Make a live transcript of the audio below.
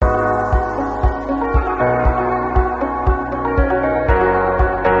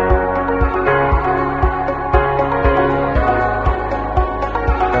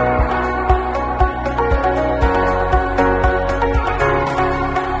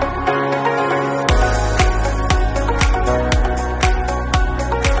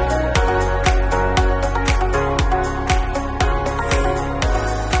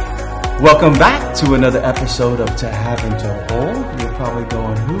Welcome back to another episode of To Have and To Hold. You're probably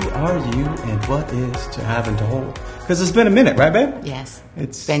going, who are you and what is To Have and To Hold? Because it's been a minute, right, babe? Yes.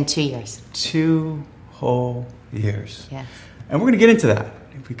 It's been 2 years. 2 whole years. Yes. And we're going to get into that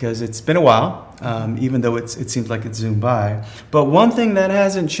because it's been a while, even though it seems like it zoomed by. But one thing that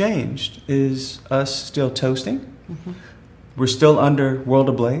hasn't changed is us still toasting. Mm-hmm. We're still under World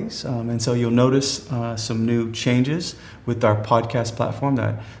Ablaze, and so you'll notice some new changes with our podcast platform,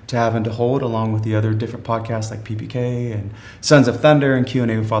 that To Have and To Hold, along with the other different podcasts like PPK and Sons of Thunder and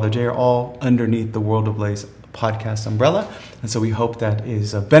Q&A with Father Jay, are all underneath the World Ablaze podcast umbrella. And so we hope that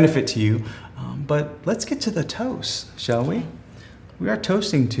is a benefit to you. But let's get to the toast, shall we? We are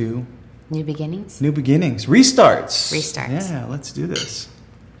toasting to New beginnings. New beginnings. Restarts. Restarts. Yeah, let's do this.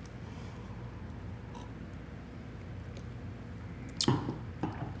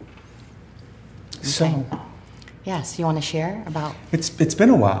 So, yes, you want to share about? It's been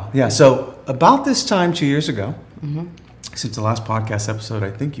a while. Yeah. So about this time 2 years ago, since the last podcast episode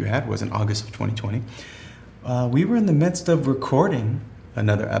I think you had was in August of 2020, we were in the midst of recording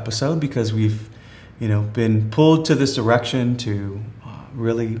another episode because we've, been pulled to this direction to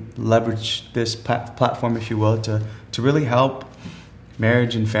really leverage this platform, if you will, to really help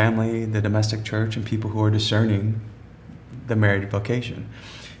marriage and family, the domestic church, and people who are discerning the married vocation.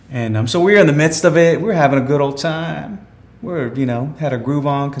 And so we were in the midst of it. We were having a good old time. We're, had a groove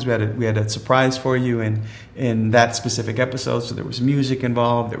on because we had a surprise for you in that specific episode. So there was music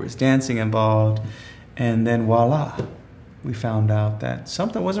involved, there was dancing involved, and then voila, we found out that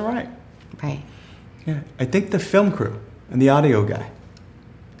something wasn't right. Right. Yeah, I think the film crew and the audio guy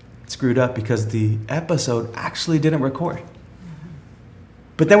screwed up because the episode actually didn't record. Mm-hmm.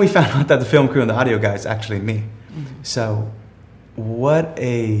 But then we found out that the film crew and the audio guy is actually me. Mm-hmm. So what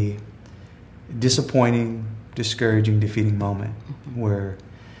a disappointing, discouraging, defeating moment where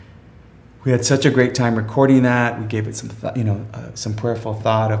we had such a great time recording that. We gave it some prayerful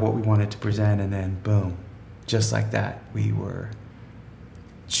thought of what we wanted to present, and then boom, just like that, we were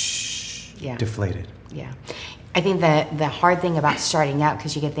deflated. Yeah. I think the hard thing about starting out,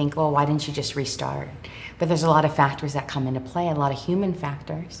 because you could think, well, why didn't you just restart? But there's a lot of factors that come into play, a lot of human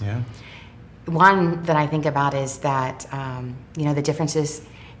factors. Yeah. One that I think about is that, the differences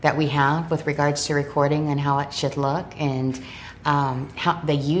that we have with regards to recording and how it should look, and how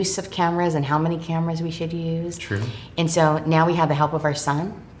the use of cameras and how many cameras we should use. True. And so now we have the help of our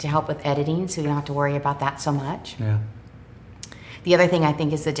son to help with editing, so we don't have to worry about that so much. Yeah. The other thing I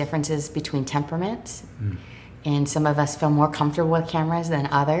think is the differences between temperaments. And some of us feel more comfortable with cameras than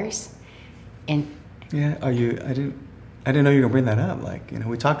others. And yeah, I didn't know you were gonna bring that up.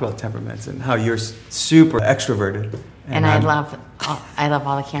 We talked about temperaments and how you're super extroverted. And I love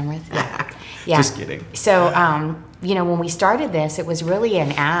all the cameras. Yeah. Yeah. Just kidding. So, when we started this, it was really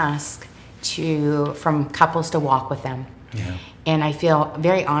an ask from couples to walk with them. Yeah. And I feel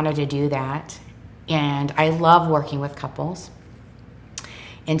very honored to do that. And I love working with couples.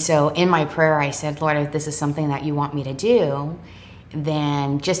 And so in my prayer, I said, Lord, if this is something that you want me to do,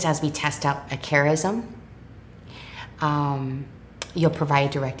 then just as we test out a charism, you'll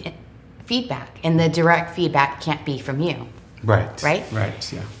provide direct feedback. And the direct feedback can't be from you. Right. Right?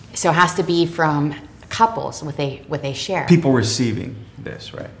 Right, yeah. So it has to be from couples with a share. People receiving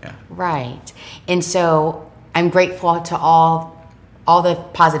this, right? Yeah. Right. And so I'm grateful to all the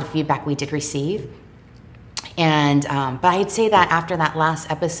positive feedback we did receive. And but I'd say that after that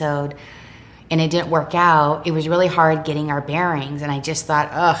last episode, and it didn't work out, it was really hard getting our bearings. And I just thought,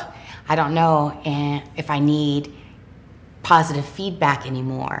 I don't know if I need positive feedback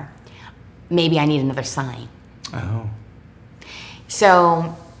anymore. Maybe I need another sign. Oh.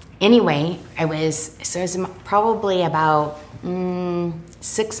 So anyway, it was probably about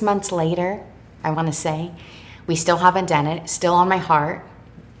 6 months later, I want to say. We still haven't done it. Still on my heart,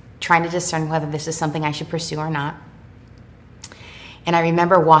 trying to discern whether this is something I should pursue or not. And I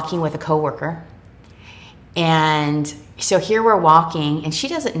remember walking with a coworker. And so here we're walking, and she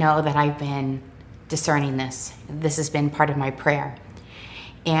doesn't know that I've been discerning this. This has been part of my prayer.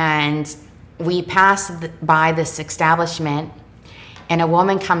 And we pass by this establishment, and a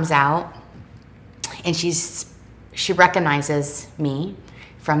woman comes out, and she recognizes me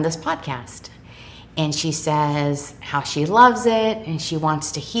from this podcast. And she says how she loves it, and she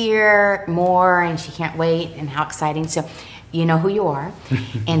wants to hear more, and she can't wait, and how exciting. So you know who you are,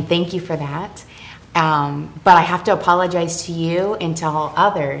 and thank you for that. But I have to apologize to you and to all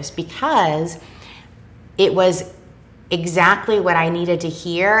others, because it was exactly what I needed to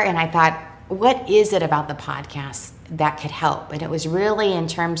hear. And I thought, what is it about the podcast that could help? And it was really in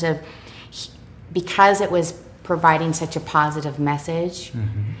terms of, because it was providing such a positive message,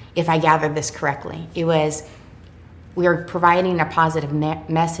 if I gathered this correctly. It was, we were providing a positive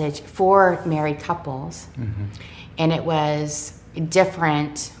message for married couples, and it was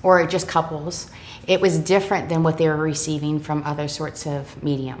different, or just couples. It was different than what they were receiving from other sorts of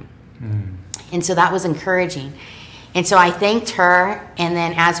medium. And so that was encouraging. And so I thanked her, and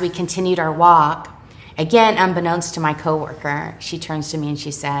then as we continued our walk, again, unbeknownst to my coworker, she turns to me and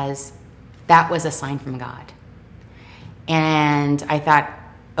she says, "That was a sign from God." And I thought,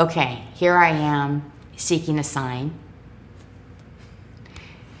 okay, here I am seeking a sign.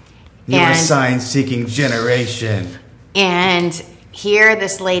 You're a sign-seeking generation. And here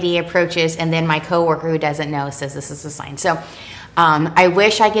this lady approaches, and then my coworker who doesn't know says this is a sign. So I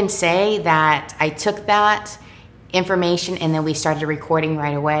wish I can say that I took that information and then we started recording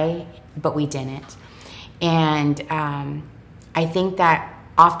right away, but we didn't. And I think that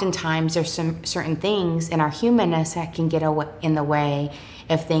oftentimes there's some certain things in our humanness that can get in the way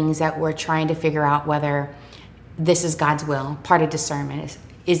of things that we're trying to figure out whether this is God's will. Part of discernment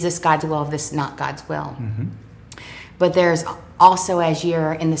is this God's will, is this not God's will? But there's also, as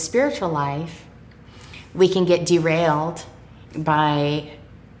you're in the spiritual life, we can get derailed by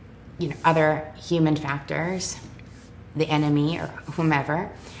other human factors, the enemy or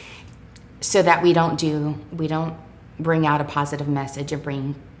whomever, so that we don't bring out a positive message or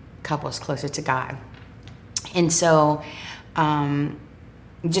bring couples closer to God. And so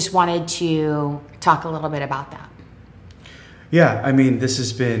just wanted to talk a little bit about that. Yeah, I mean, this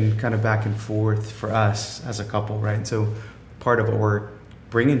has been kind of back and forth for us as a couple, right? And so part of what we're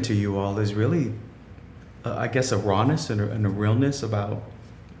bringing to you all is really, I guess, a rawness and a realness about,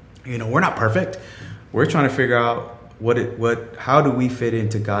 we're not perfect. We're trying to figure out how do we fit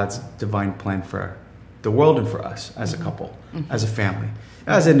into God's divine plan for the world and for us as a couple, as a family,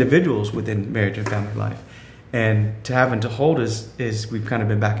 as individuals within marriage and family life. And to have and to hold is we've kind of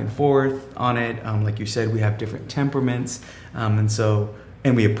been back and forth on it. Like you said, we have different temperaments.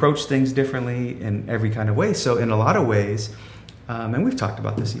 And we approach things differently in every kind of way. So in a lot of ways, and we've talked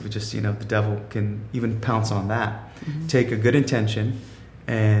about this, even just, the devil can even pounce on that, take a good intention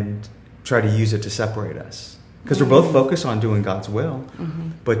and try to use it to separate us. Because we're both focused on doing God's will,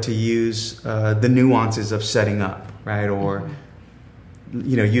 but to use the nuances of setting up, right? Or,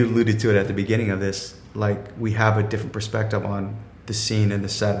 you alluded to it at the beginning of this, like we have a different perspective on the scene and the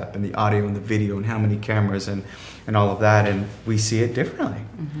setup and the audio and the video and how many cameras and all of that, and we see it differently,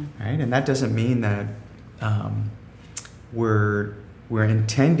 right? And that doesn't mean that we're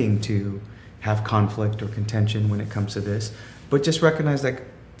intending to have conflict or contention when it comes to this, but just recognize that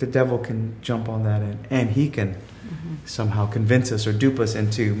the devil can jump on that and he can somehow convince us or dupe us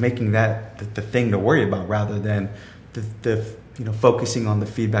into making that the thing to worry about, rather than the focusing on the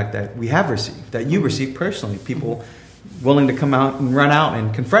feedback that we have received, that you received personally, people willing to come out and run out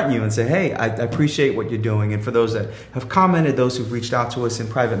and confront you and say, hey, I appreciate what you're doing. And for those that have commented, those who've reached out to us in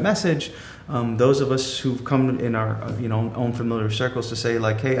private message, those of us who've come in our own familiar circles to say,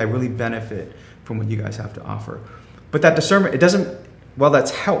 like, hey, I really benefit from what you guys have to offer. But that discernment, while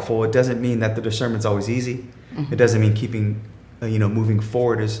that's helpful, it doesn't mean that the discernment's always easy. It doesn't mean keeping, moving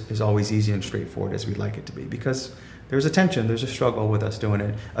forward is always easy and straightforward as we'd like it to be, because there's a tension, there's a struggle with us doing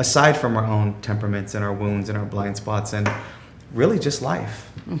it, aside from our own temperaments and our wounds and our blind spots and really just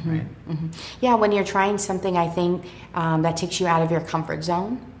life. Right? Yeah, when you're trying something, I think that takes you out of your comfort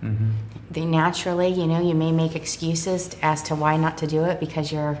zone. Then naturally, you may make excuses as to why not to do it,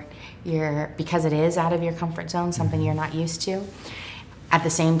 because because it is out of your comfort zone, something you're not used to. At the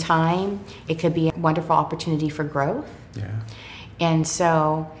same time, it could be a wonderful opportunity for growth. Yeah. And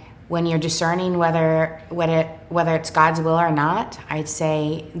so when you're discerning whether it's God's will or not, I'd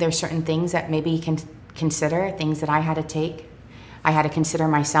say there's certain things that maybe you can consider, things that I had to consider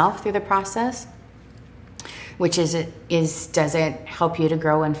myself through the process, which is does it help you to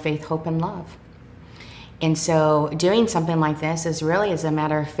grow in faith, hope, and love? And so doing something like this is a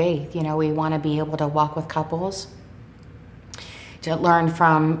matter of faith. We want to be able to walk with couples, to learn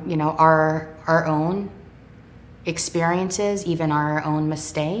from, our own experiences, even our own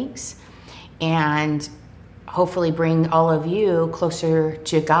mistakes, and hopefully bring all of you closer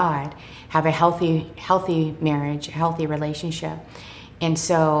to God, have a healthy marriage, a healthy relationship. And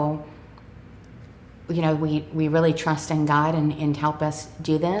so, we really trust in God and help us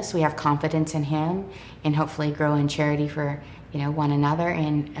do this. We have confidence in Him, and hopefully grow in charity for, one another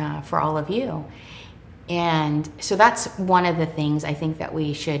and for all of you. And so that's one of the things I think that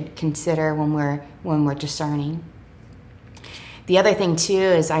we should consider when we're discerning. The other thing too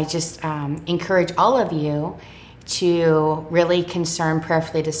is I just encourage all of you to really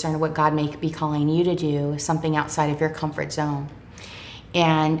prayerfully discern what God may be calling you to do, something outside of your comfort zone.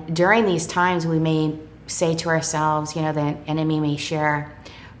 And during these times, we may say to ourselves, the enemy may share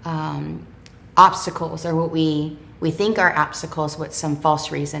obstacles, or what we think are obstacles, with some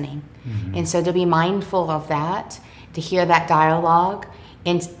false reasoning. Mm-hmm. And so to be mindful of that, to hear that dialogue,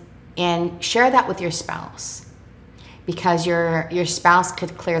 and share that with your spouse. Because your spouse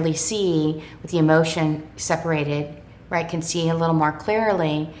could clearly see, with the emotion separated, right, can see a little more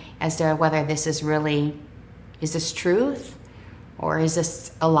clearly as to whether this is truth or is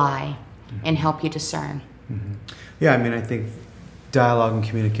this a lie, mm-hmm. and help you discern. Mm-hmm. Yeah, I think dialogue and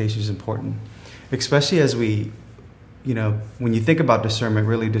communication is important, especially as we, when you think about discernment,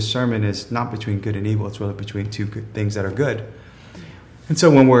 really discernment is not between good and evil, it's really between two good things that are good. And so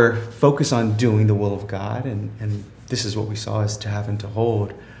when we're focused on doing the will of God, and this is what we saw as to have and to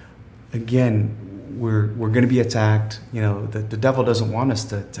hold, again, we're going to be attacked. The devil doesn't want us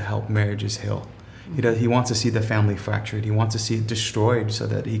to help marriages heal. He wants to see the family fractured. He wants to see it destroyed so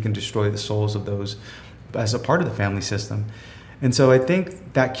that he can destroy the souls of those as a part of the family system. And so I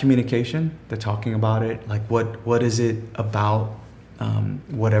think that communication, the talking about it, like what is it about,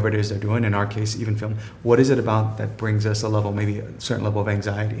 whatever it is they're doing, in our case, even film, what is it about that brings us maybe a certain level of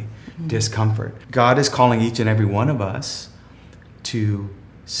anxiety, mm-hmm. discomfort? God is calling each and every one of us to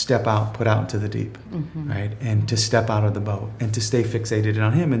step out, put out into the deep, mm-hmm. right? And to step out of the boat and to stay fixated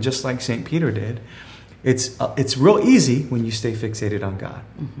on him. And just like St. Peter did, it's real easy when you stay fixated on God.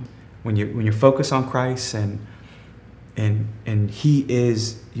 Mm-hmm. When you're focused on Christ and he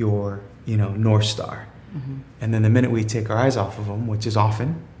is your, North Star. Mm-hmm. And then the minute we take our eyes off of him, which is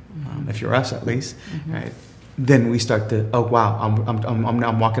often, mm-hmm. If you're us at least, mm-hmm. right, then we start to, oh wow,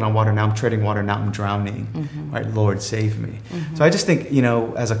 I'm walking on water now, I'm treading water now, I'm drowning, mm-hmm. right? Lord, save me. Mm-hmm. So I just think,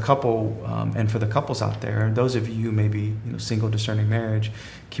 as a couple, and for the couples out there, those of you maybe single, discerning marriage,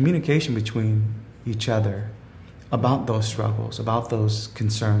 communication between each other about those struggles, about those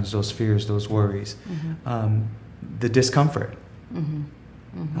concerns, those fears, those worries, mm-hmm. The discomfort. Mm-hmm.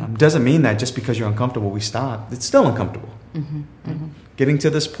 Mm-hmm. Doesn't mean that just because you're uncomfortable, we stop. It's still uncomfortable. Mm-hmm. Mm-hmm. Getting to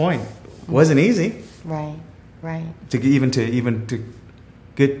this point wasn't easy. Right. To even to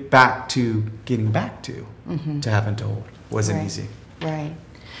get back to getting back to mm-hmm. to having to hold wasn't easy.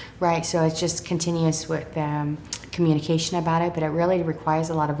 Right. So it's just continuous with communication about it, but it really requires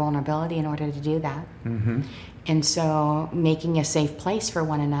a lot of vulnerability in order to do that. Mm-hmm. And so making a safe place for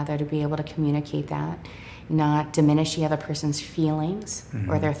one another to be able to communicate that. Not diminish the other person's feelings mm-hmm.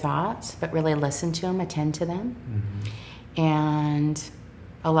 or their thoughts, but really listen to them, attend to them, mm-hmm. and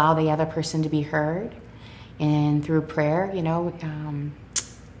allow the other person to be heard. And through prayer,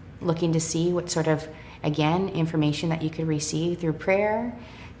 looking to see what sort of, again, information that you could receive through prayer,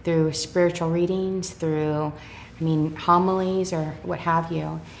 through spiritual readings, through, homilies or what have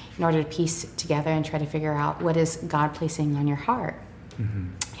you, in order to piece together and try to figure out what is God placing on your heart. Mm-hmm.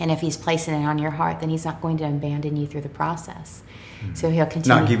 And if he's placing it on your heart, then he's not going to abandon you through the process. Mm-hmm. So he'll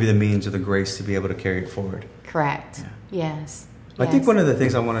continue. Not give you the means or the grace to be able to carry it forward. Correct. Yeah. Yes. I think one of the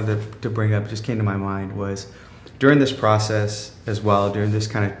things I wanted to bring up, just came to my mind, was during this process as well, during this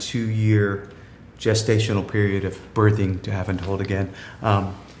kind of 2-year gestational period of birthing to having to hold again,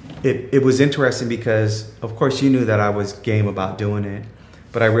 it was interesting because, of course, you knew that I was game about doing it,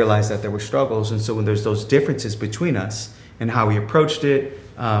 but I realized that there were struggles. And so when there's those differences between us and how we approached it,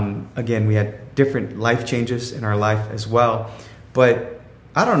 again, we had different life changes in our life as well. But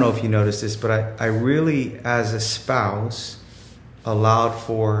I don't know if you noticed this, but I really, as a spouse, allowed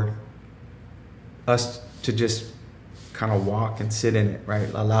for us to just kind of walk and sit in it, right?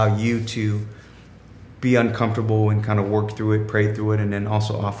 Allow you to be uncomfortable and kind of work through it, pray through it, and then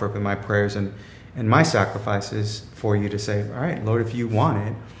also offer up in my prayers and my sacrifices for you to say, all right, Lord, if you want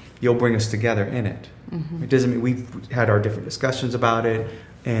it, you'll bring us together in it. Mm-hmm. It doesn't mean we've had our different discussions about it.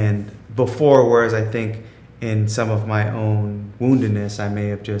 And before, whereas I think in some of my own woundedness, I may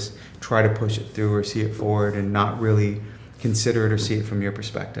have just tried to push it through or see it forward and not really consider it or see it from your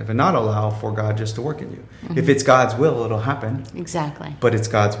perspective and not allow for God just to work in you. Mm-hmm. If it's God's will, it'll happen. Exactly. But it's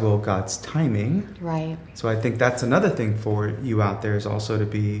God's will, God's timing. Right. So I think that's another thing for you out there, is also to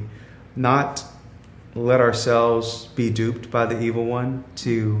be not let ourselves be duped by the evil one,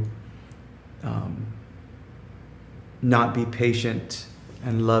 to not be patient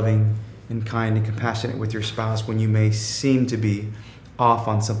and loving and kind and compassionate with your spouse when you may seem to be off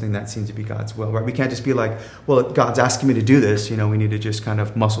on something that seems to be God's will, right? We can't just be like, well, God's asking me to do this, we need to just kind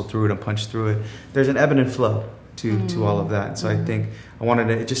of muscle through it and punch through it. There's an ebb and flow to all of that. And so I think I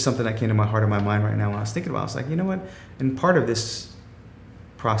wanted to, just something that came to my heart and my mind right now when I was thinking about it. I was like, you know what? And part of this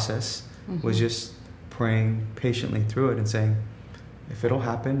process was just praying patiently through it and saying, if it'll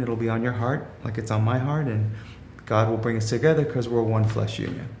happen, it'll be on your heart like it's on my heart, and God will bring us together because we're one flesh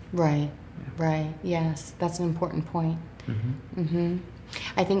union. Right, right. Yes, that's an important point.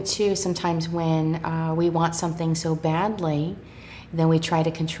 I think, too, sometimes when we want something so badly, then we try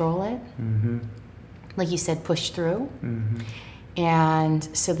to control it. Like you said, push through. And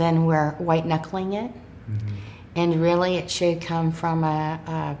so then we're white-knuckling it. And really it should come from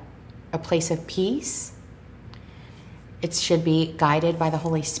a place of peace. It should be guided by the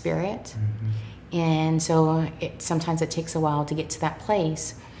Holy Spirit. And so sometimes it takes a while to get to that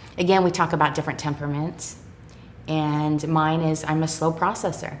place. Again, we talk about different temperaments. And mine is, I'm a slow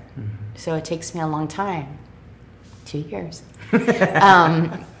processor. So it takes me a long time. 2 years.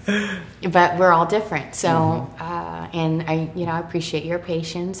 But we're all different. So, and I appreciate your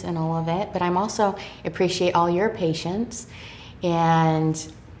patience and all of it, but I'm also appreciate all your patience and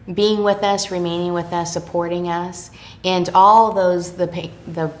being with us, remaining with us, supporting us, and all those,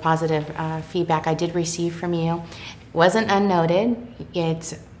 the positive feedback I did receive from you wasn't unnoted.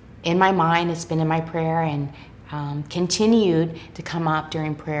 It's in my mind, it's been in my prayer, and continued to come up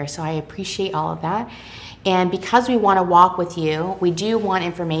during prayer. So I appreciate all of that. And because we want to walk with you, we do want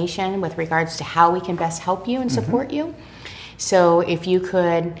information with regards to how we can best help you and support you. So if you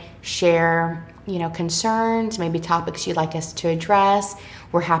could share, concerns, maybe topics you'd like us to address,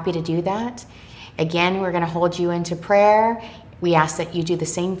 we're happy to do that. Again, we're going to hold you into prayer. We ask that you do the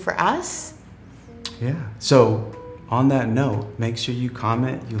same for us. Yeah. So on that note, make sure you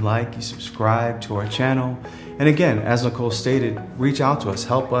comment, you like, you subscribe to our channel. And again, as Nicole stated, reach out to us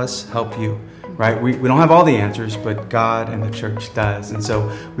help you. Right? We don't have all the answers, but God and the church does. And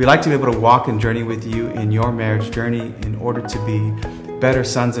so we like to be able to walk and journey with you in your marriage journey in order to be better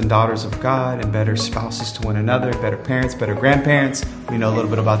sons and daughters of God and better spouses to one another, better parents, better grandparents. We know a little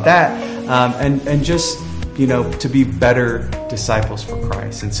bit about that. And just, to be better disciples for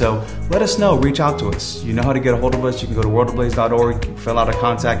Christ. And so let us know, reach out to us. You know how to get a hold of us. You can go to worldofblaze.org, you can fill out a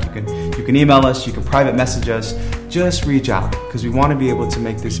contact, you can email us, you can private message us. Just reach out, because we want to be able to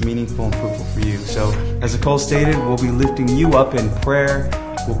make this meaningful and fruitful for you. So as Nicole stated, we'll be lifting you up in prayer.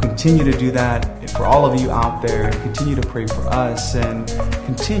 We'll continue to do that for all of you out there. Continue to pray for us and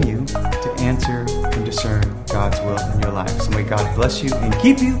continue to answer and discern God's will in your life. So may God bless you and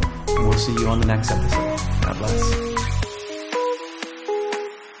keep you, and we'll see you on the next episode. God bless.